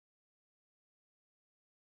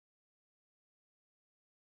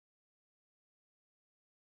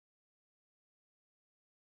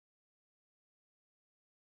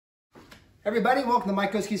Everybody, welcome to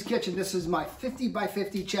Mike Oski's Kitchen. This is my 50 by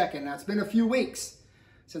 50 check-in. Now, it's been a few weeks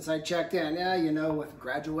since I checked in. Yeah, you know, with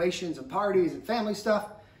graduations and parties and family stuff,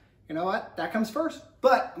 you know what? That comes first.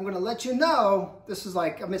 But I'm going to let you know, this is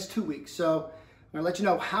like, I missed 2 weeks, so I'm going to let you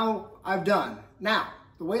know how I've done. Now,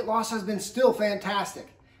 the weight loss has been still fantastic.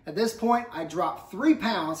 At this point, I dropped 3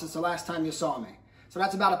 pounds since the last time you saw me. So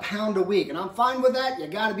that's about 1 pound a week, and I'm fine with that. You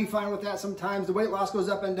got to be fine with that. Sometimes the weight loss goes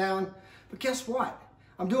up and down. But guess what?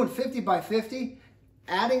 I'm doing 50 by 50,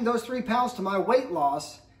 adding those 3 pounds to my weight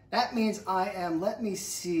loss. That means I am, let me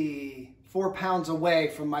see, 4 pounds away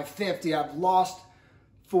from my 50. I've lost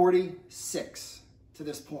 46 to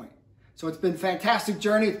this point. So it's been a fantastic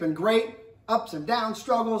journey. It's been great, ups and downs,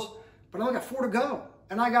 struggles, but I only got 4 to go.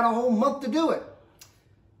 And I got a whole month to do it.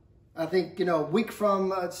 I think, you know, a week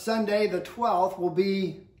from Sunday, the 12th, will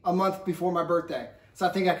be a month before my birthday. So I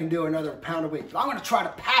think I can do another pound a week. So I'm going to try to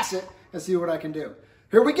pass it and see what I can do.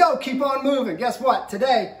 Here we go. Keep on moving. Guess what?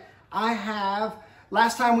 Today, I have,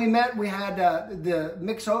 last time we met, we had the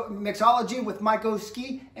Mixology with Mike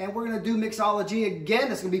Oski, and we're going to do Mixology again.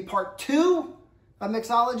 This is going to be part 2 of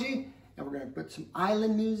Mixology, and we're going to put some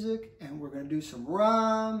island music, and we're going to do some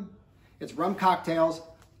rum. It's Rum Cocktails,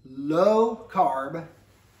 low carb,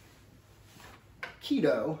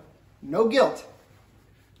 keto, no guilt.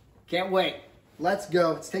 Can't wait. Let's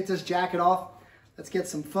go. Let's take this jacket off. Let's get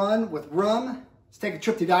some fun with rum. Let's take a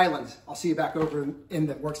trip to the islands. I'll see you back over in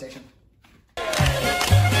the workstation.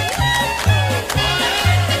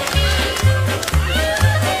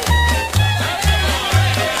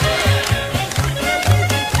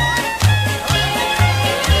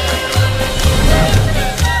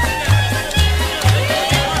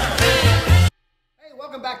 Hey,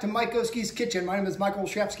 welcome back to Mike Oski's Kitchen. My name is Michael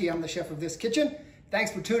Olszewski. I'm the chef of this kitchen.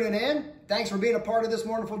 Thanks for tuning in. Thanks for being a part of this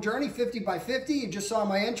wonderful journey, 50 by 50. You just saw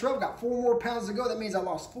my intro. Got 4 more pounds to go. That means I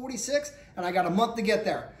lost 46, and I got a month to get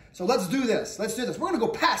there. So let's do this. Let's do this. We're going to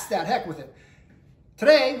go past that. Heck with it.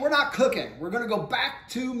 Today, we're not cooking. We're going to go back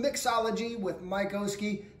to Mixology with Mike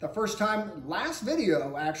Oski. The first time, last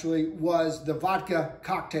video actually, was the Vodka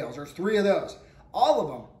Cocktails. There's 3 of those. All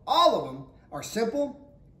of them are simple,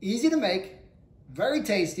 easy to make, very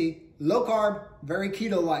tasty, low carb, very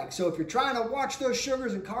keto-like. So if you're trying to watch those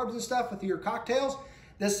sugars and carbs and stuff with your cocktails,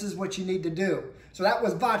 this is what you need to do. So that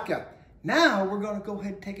was vodka. Now we're going to go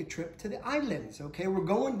ahead and take a trip to the islands, okay? We're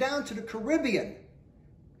going down to the Caribbean.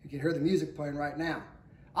 You can hear the music playing right now.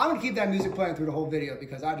 I'm going to keep that music playing through the whole video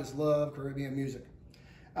because I just love Caribbean music.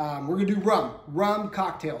 We're going to do rum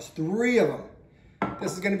cocktails, 3 of them.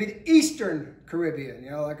 This is going to be the Eastern Caribbean, you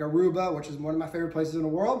know, like Aruba, which is one of my favorite places in the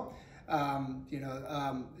world.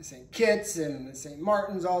 St. Kitts and St.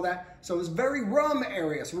 Martin's, all that. So it's very rum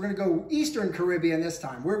area. So we're going to go Eastern Caribbean this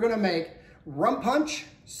time. We're going to make rum punch,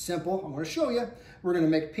 simple. I'm going to show you. We're going to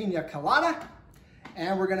make pina colada,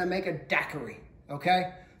 and we're going to make a daiquiri,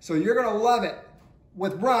 okay? So you're going to love it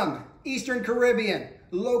with rum, Eastern Caribbean,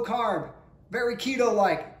 low carb, very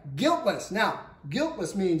keto-like, guiltless. Now,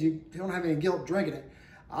 guiltless means you don't have any guilt drinking it.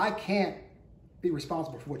 I can't be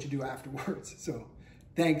responsible for what you do afterwards, so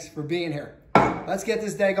thanks for being here. Let's get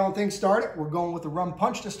this daggone thing started. We're going with the rum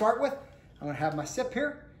punch to start with. I'm going to have my sip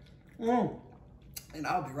here. And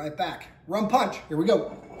I'll be right back. Rum punch. Here we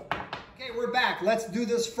go. Okay, we're back. Let's do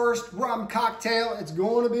this first rum cocktail. It's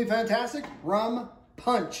going to be fantastic. Rum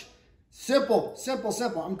punch. Simple, simple,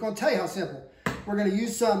 simple. I'm going to tell you how simple. We're going to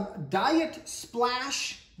use some Diet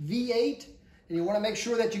Splash V8. And you want to make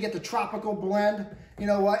sure that you get the tropical blend. You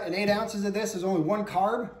know what? In 8 ounces of this is only 1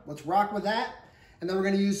 carb. Let's rock with that. And then we're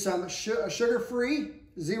going to use some sugar-free,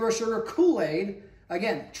 0 sugar Kool-Aid.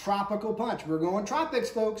 Again, tropical punch. We're going tropics,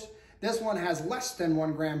 folks. This one has less than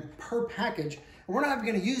 1 gram per package. And we're not even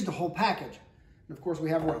going to use the whole package. And of course,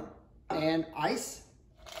 we have rum and ice.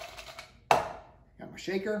 Got my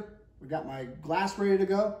shaker. We got my glass ready to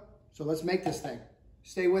go. So let's make this thing.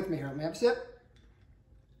 Stay with me here. I'm going to have a sip.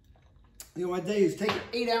 You know what I do is take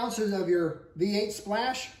 8 ounces of your V8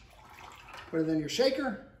 Splash, put it in your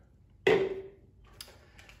shaker,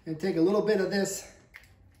 and take a little bit of this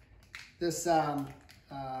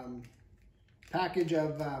package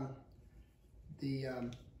of the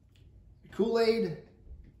Kool-Aid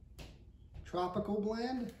Tropical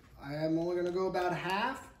Blend. I am only going to go about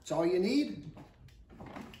half. It's all you need.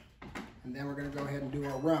 And then we're going to go ahead and do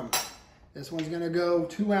our rum. This one's going to go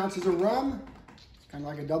 2 ounces of rum. It's kind of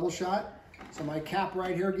like a double shot. So my cap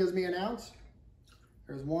right here gives me 1 ounce.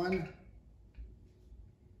 There's 1.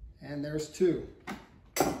 And there's 2.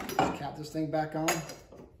 Just cap this thing back on.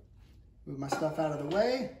 Move my stuff out of the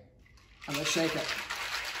way. And let's shake it.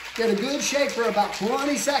 Get a good shake for about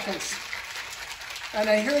 20 seconds. And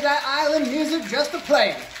I hear that island music just a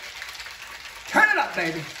playing. Turn it up,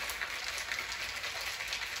 baby.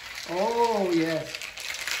 Oh, yes.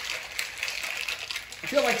 I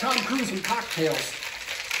feel like Tom Cruise from Cocktails.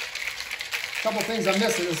 A couple things I'm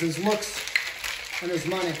missing is his looks and his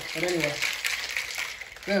money. But anyway,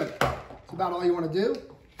 boom. That's about all you want to do.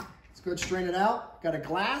 It's good, strain it out. Got a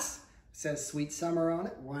glass. It says Sweet Summer on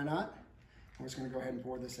it. Why not? I'm just going to go ahead and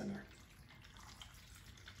pour this in there.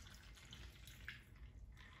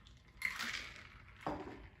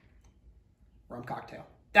 Rum cocktail.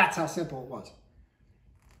 That's how simple it was.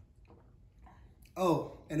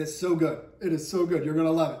 Oh, and it's so good. It is so good. You're going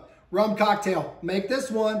to love it. Rum cocktail. Make this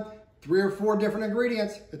one. 3 or 4 different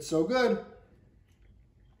ingredients. It's so good.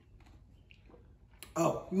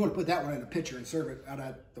 Oh, you want to put that one in a pitcher and serve it out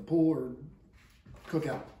at the pool or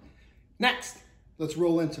cookout. Next, let's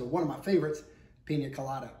roll into one of my favorites, pina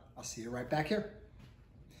colada. I'll see you right back here.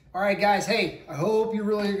 All right, guys. Hey, I hope you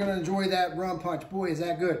really are going to enjoy that rum punch. Boy, is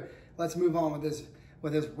that good. Let's move on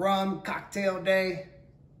with this rum cocktail day.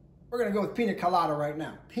 We're going to go with pina colada right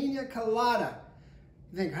now. Pina colada.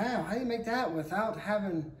 You think, how do you make that without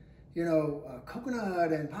having, you know,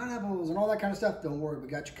 coconut and pineapples and all that kind of stuff? Don't worry, we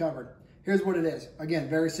got you covered. Here's what it is. Again,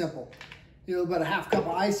 very simple. You know, about a half cup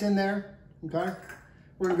of ice in there, okay?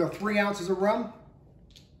 We're going to go 3 ounces of rum.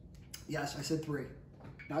 Yes, I said 3.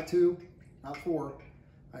 Not 2, not 4.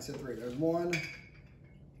 I said 3. There's 1,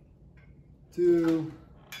 2,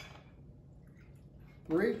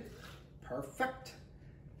 3. Perfect.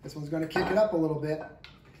 This one's going to kick it up a little bit.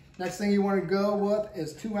 Next thing you want to go with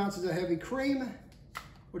is 2 ounces of heavy cream,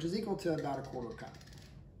 which is equal to about a 1/4 cup.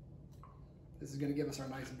 This is going to give us our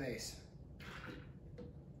nice base.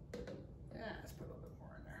 Yeah, let's put a little bit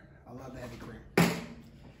more in there. I love the heavy cream.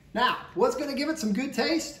 Now, what's going to give it some good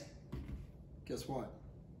taste? Guess what?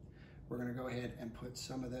 We're going to go ahead and put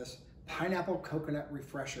some of this pineapple coconut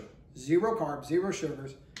refresher. 0 carbs, 0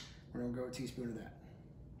 sugars. We're going to go a teaspoon of that.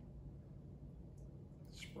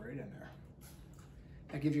 Spray it in there.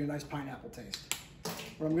 That gives you a nice pineapple taste.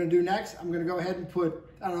 What I'm going to do next, I'm going to go ahead and put,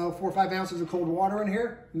 I don't know, 4 or 5 ounces of cold water in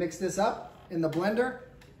here. Mix this up in the blender,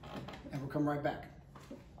 and we'll come right back.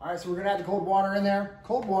 All right, so we're going to add the cold water in there.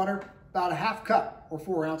 Cold water, about a half cup or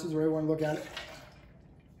 4 ounces, wherever you want to look at it.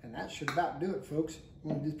 And that should about do it, folks. I'm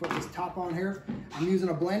going to just put this top on here. I'm using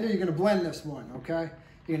a blender. You're going to blend this one, okay?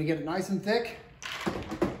 You're going to get it nice and thick.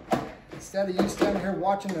 Instead of you standing here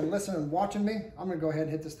watching and listening and watching me, I'm going to go ahead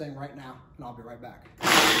and hit this thing right now, and I'll be right back.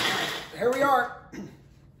 Here we are.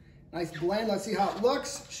 Nice blend. Let's see how it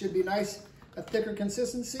looks. Should be nice, a thicker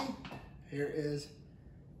consistency. Here is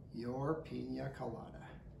your pina colada.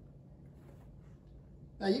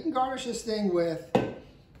 Now you can garnish this thing with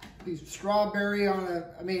these strawberry on a,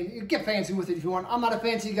 I mean, you get fancy with it if you want. I'm not a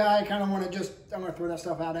fancy guy. I kind of want to just, I'm going to throw that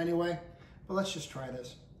stuff out anyway. But let's just try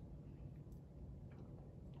this.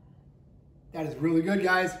 That is really good,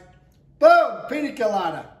 guys. Boom! Pina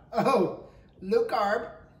colada. Oh, low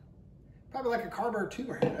carb. Probably like a carb or 2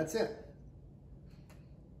 right here. That's it.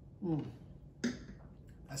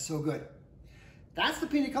 That's so good. That's the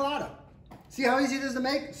pina colada. See how easy it is to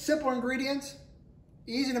make? Simple ingredients.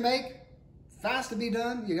 Easy to make. Fast to be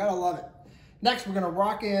done. You gotta love it. Next, we're gonna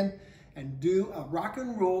rock in and do a rock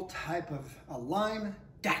and roll type of a lime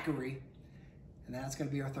daiquiri. And that's gonna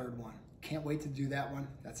be our 3rd one. Can't wait to do that one.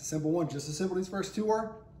 That's a simple one, just as simple as these first 2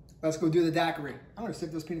 are. Let's go do the daiquiri. I'm gonna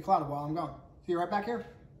sip this pina colada while I'm gone. See you right back here.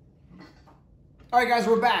 All right, guys,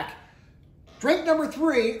 we're back. Drink number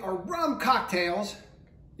 3 are rum cocktails.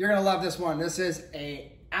 You're gonna love this one. This is an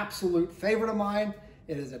absolute favorite of mine.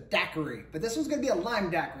 It is a daiquiri, but this one's gonna be a lime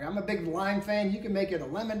daiquiri. I'm a big lime fan. You can make it a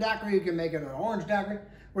lemon daiquiri, you can make it an orange daiquiri,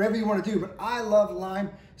 whatever you wanna do, but I love lime,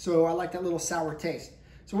 so I like that little sour taste.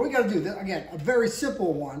 So what we gotta do, again, a very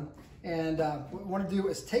simple one, and what we wanna do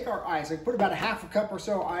is take our ice, I put about a half a cup or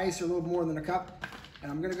so ice, or a little more than a cup,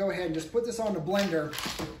 and I'm gonna go ahead and just put this on the blender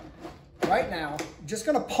right now. Just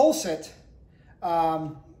gonna pulse it,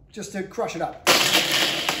 just to crush it up.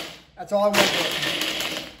 That's all I want to do.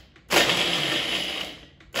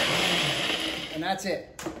 And that's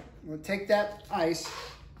it. I'm gonna take that ice,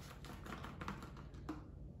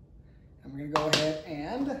 and we're gonna go ahead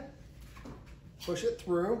and push it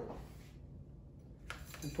through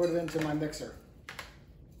and put it into my mixer.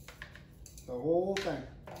 The whole thing.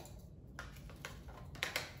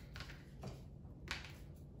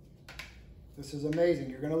 This is amazing.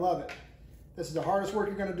 You're gonna love it. This is the hardest work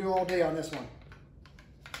you're gonna do all day on this one.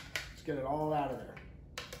 Let's get it all out of there.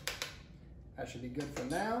 That should be good for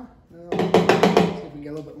now. Let's see if we can get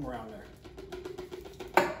a little bit more out of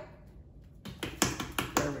there.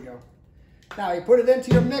 There we go. Now you put it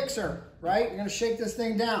into your mixer, right? You're gonna shake this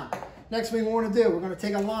thing down. Next thing we wanna do, we're gonna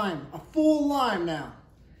take a lime, a full lime now.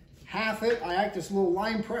 half it. I like this little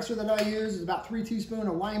lime presser that I use. It's about 3 teaspoons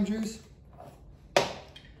of lime juice. I'm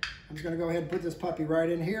just gonna go ahead and put this puppy right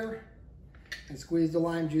in here and squeeze the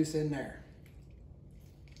lime juice in there.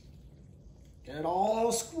 Get it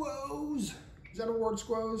all squoze. Is that a word,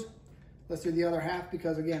 squoze? Let's do the other half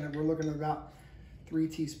because again, we're looking at about 3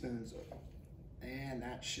 teaspoons. And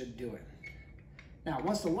that should do it. Now,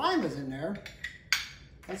 once the lime is in there,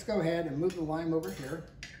 let's go ahead and move the lime over here.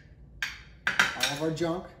 All of our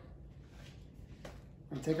junk.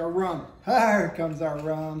 We're gonna take our rum. Here comes our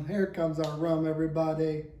rum. Here comes our rum,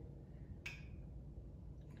 everybody.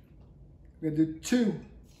 We're gonna do 2,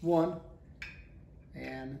 1,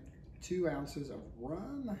 and 2 ounces of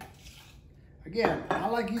rum. Again, I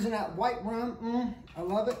like using that white rum. I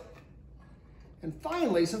love it. And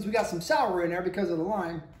finally, since we got some sour in there because of the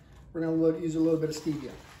lime, we're gonna use a little bit of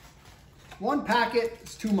stevia. 1 packet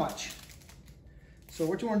is too much. So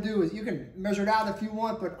what you wanna do is you can measure it out if you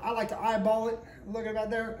want, but I like to eyeball it. Look at that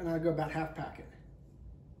there, and I go about half packet.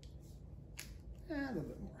 And a little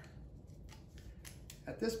bit more.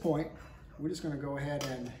 At this point, we're just gonna go ahead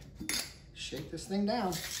and shake this thing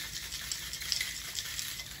down.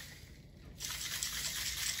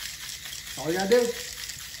 All you gotta do.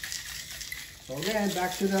 So again,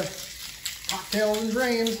 back to the cocktails and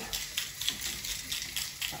dreams.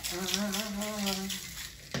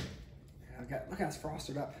 Look how it's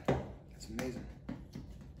frosted up. That's amazing.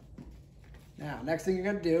 Now, next thing you're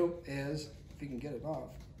gonna do is, if you can get it off.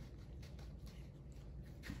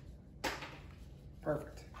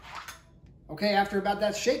 Perfect. Okay, after about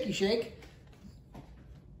that shaky shake,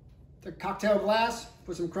 take a cocktail glass,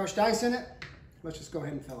 put some crushed ice in it. Let's just go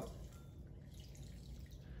ahead and fill it.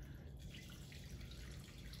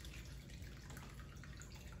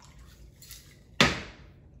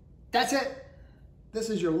 That's it. This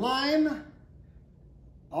is your lime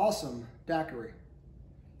awesome daiquiri.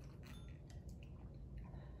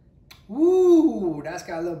 Woo, that's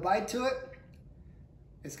got a little bite to it.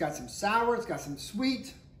 It's got some sour, it's got some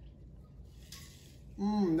sweet.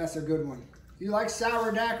 That's a good one. If you like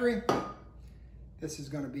sour daiquiri, this is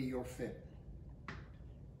gonna be your fit.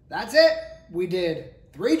 That's it. We did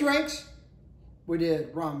 3 drinks. We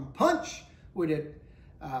did rum punch. We did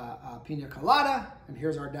pina colada, and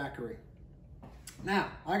here's our daiquiri. Now,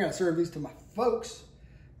 I gotta serve these to my folks,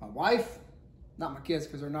 my wife, not my kids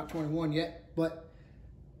because they're not 21 yet, but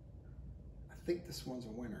I think this one's a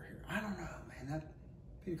winner here. I don't know, man, that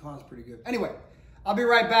pina colada's pretty good. Anyway, I'll be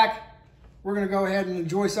right back. We're gonna go ahead and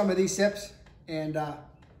enjoy some of these sips, and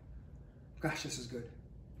gosh, this is good.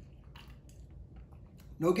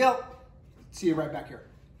 No guilt. See you right back here.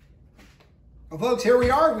 Well, folks, here we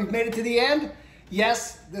are. We've made it to the end.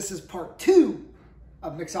 Yes, this is part 2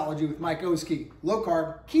 of Mixology with Mike Oski. Low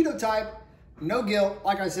carb, keto type, no guilt.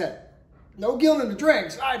 Like I said, no guilt in the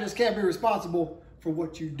drinks. I just can't be responsible for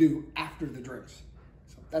what you do after the drinks.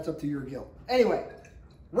 So that's up to your guilt. Anyway,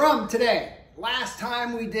 rum today. Last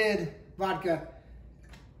time we did vodka.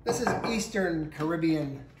 This is Eastern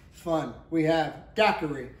Caribbean fun. We have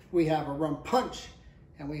daiquiri, we have a rum punch,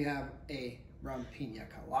 and we have a rum pina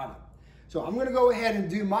colada. So I'm gonna go ahead and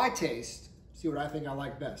do my taste, see what I think I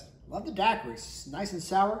like best. Love the daiquiri, it's nice and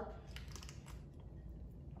sour.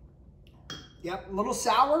 Yep, a little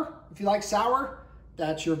sour. If you like sour,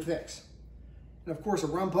 that's your fix. And of course, a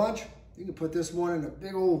rum punch, you can put this one in a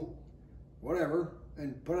big old whatever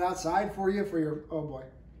and put it outside for you for your, oh boy.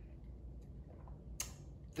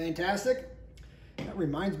 Fantastic. That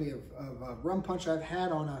reminds me of a rum punch I've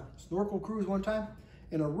had on a snorkel cruise one time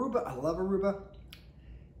in Aruba. I love Aruba.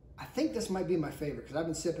 I think this might be my favorite because I've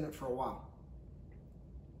been sipping it for a while.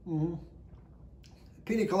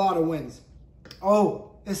 Pina colada wins.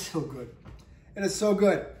 Oh, it's so good. It is so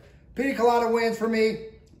good. Pina colada wins for me,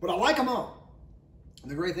 but I like them all. And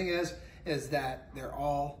the great thing is that they're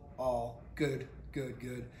all good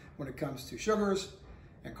when it comes to sugars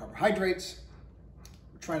and carbohydrates.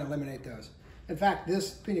 We're trying to eliminate those. In fact,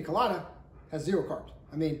 this pina colada has 0 carbs.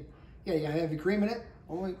 I mean, yeah, you got heavy cream in it,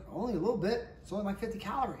 only a little bit. It's only like 50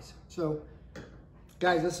 calories. So,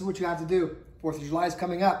 guys, this is what you have to do. 4th of July is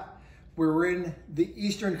coming up. We're in the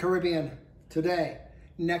Eastern Caribbean today.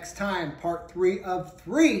 Next time, part 3 of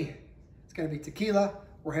 3. It's gonna be tequila.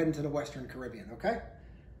 We're heading to the Western Caribbean, okay?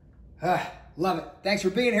 Love it. Thanks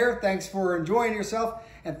for being here. Thanks for enjoying yourself.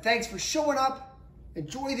 And thanks for showing up.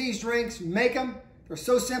 Enjoy these drinks, make them. They're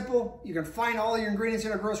so simple. You can find all your ingredients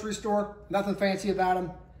in a grocery store. Nothing fancy about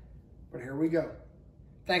them. But here we go.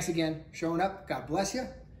 Thanks again for showing up. God bless you.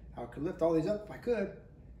 I could lift all these up if I could.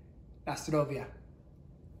 Hasta luego.